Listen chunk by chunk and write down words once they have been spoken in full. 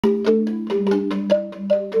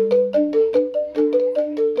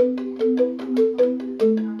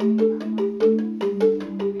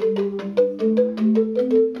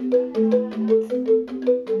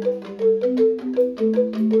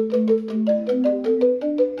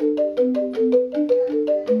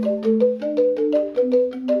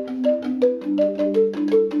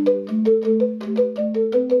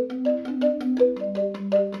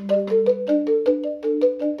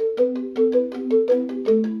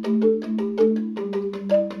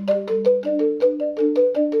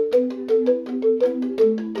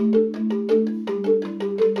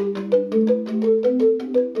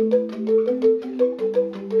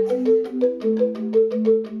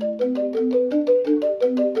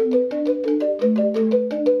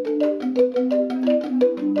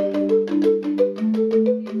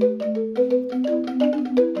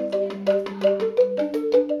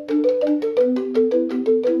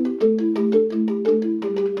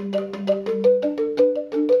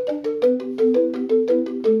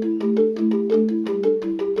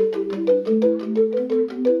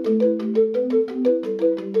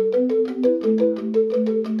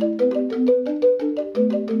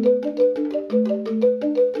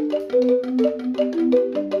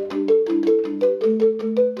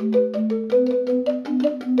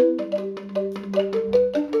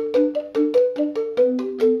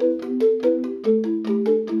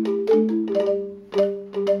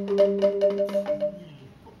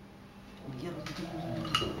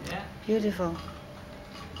beautiful.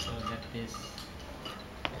 So that is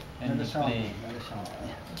when we play.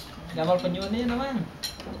 Gamal penyuni naman.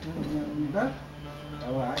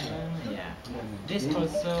 Yeah. This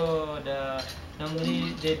also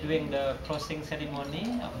normally they doing the closing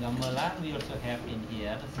ceremony of gamelan. We also have in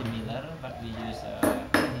here similar, but we use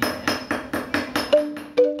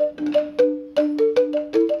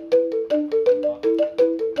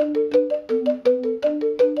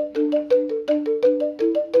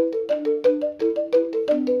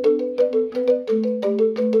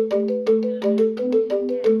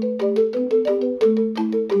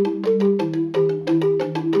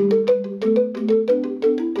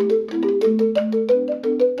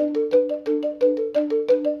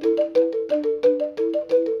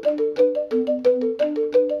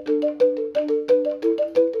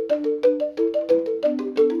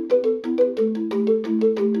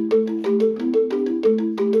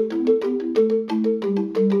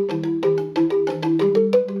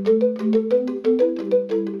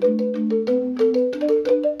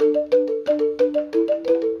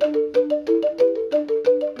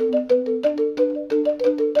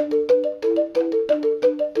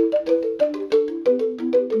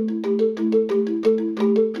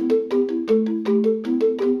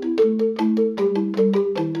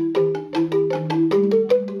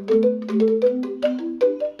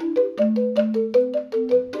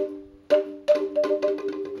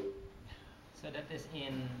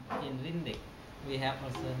in Rindik. We have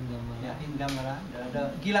also gamelan. Yeah, in gamelan,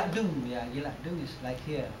 the gilak-dung. Yeah, gilak-dung is like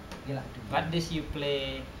here. Gilak-dung. But this you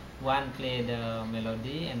play, one play the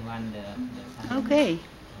melody and one the sound. Okay.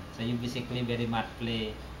 So you basically very much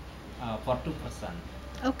play for 2 person.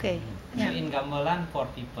 Okay. So Yeah. in gamelan 4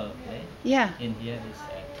 people play. Yeah. In here is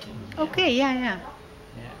Okay. Yeah. Yeah.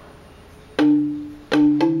 Yeah.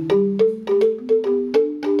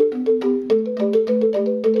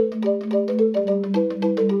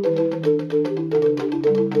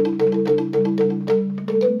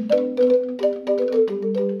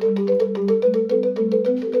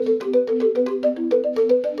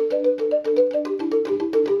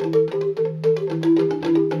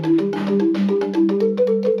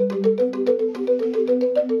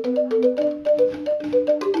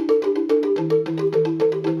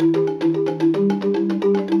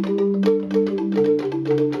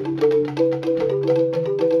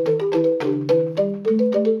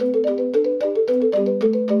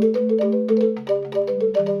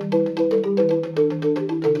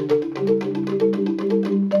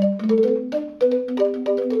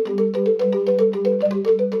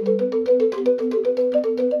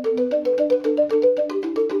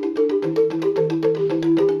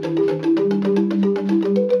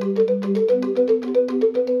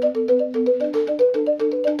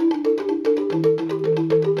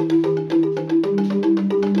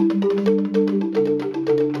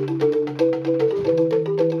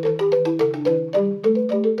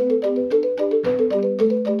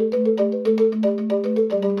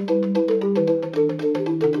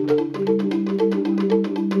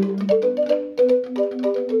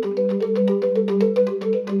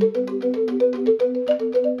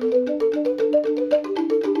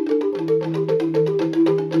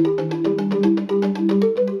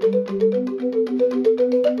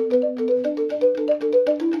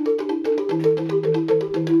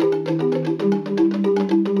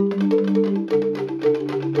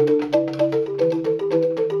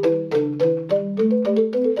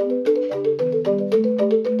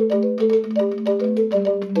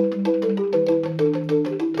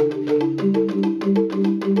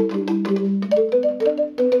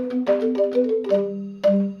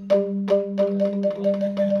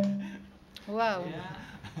 Wow. Yeah.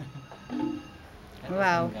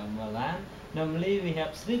 Wow. Gamelan. Normally we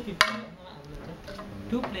have 3 people.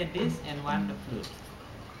 2 play this and 1 the flute.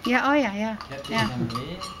 Yeah. Oh yeah. Yeah. That is Yeah.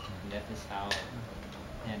 normally, that is how,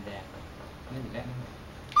 and then,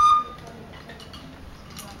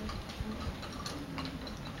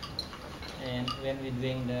 and when we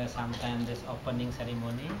doing the sometimes this opening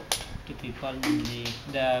ceremony, 2 people usually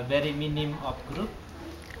the very minimum of group,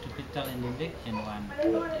 2 people in the big and 1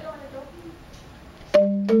 flute.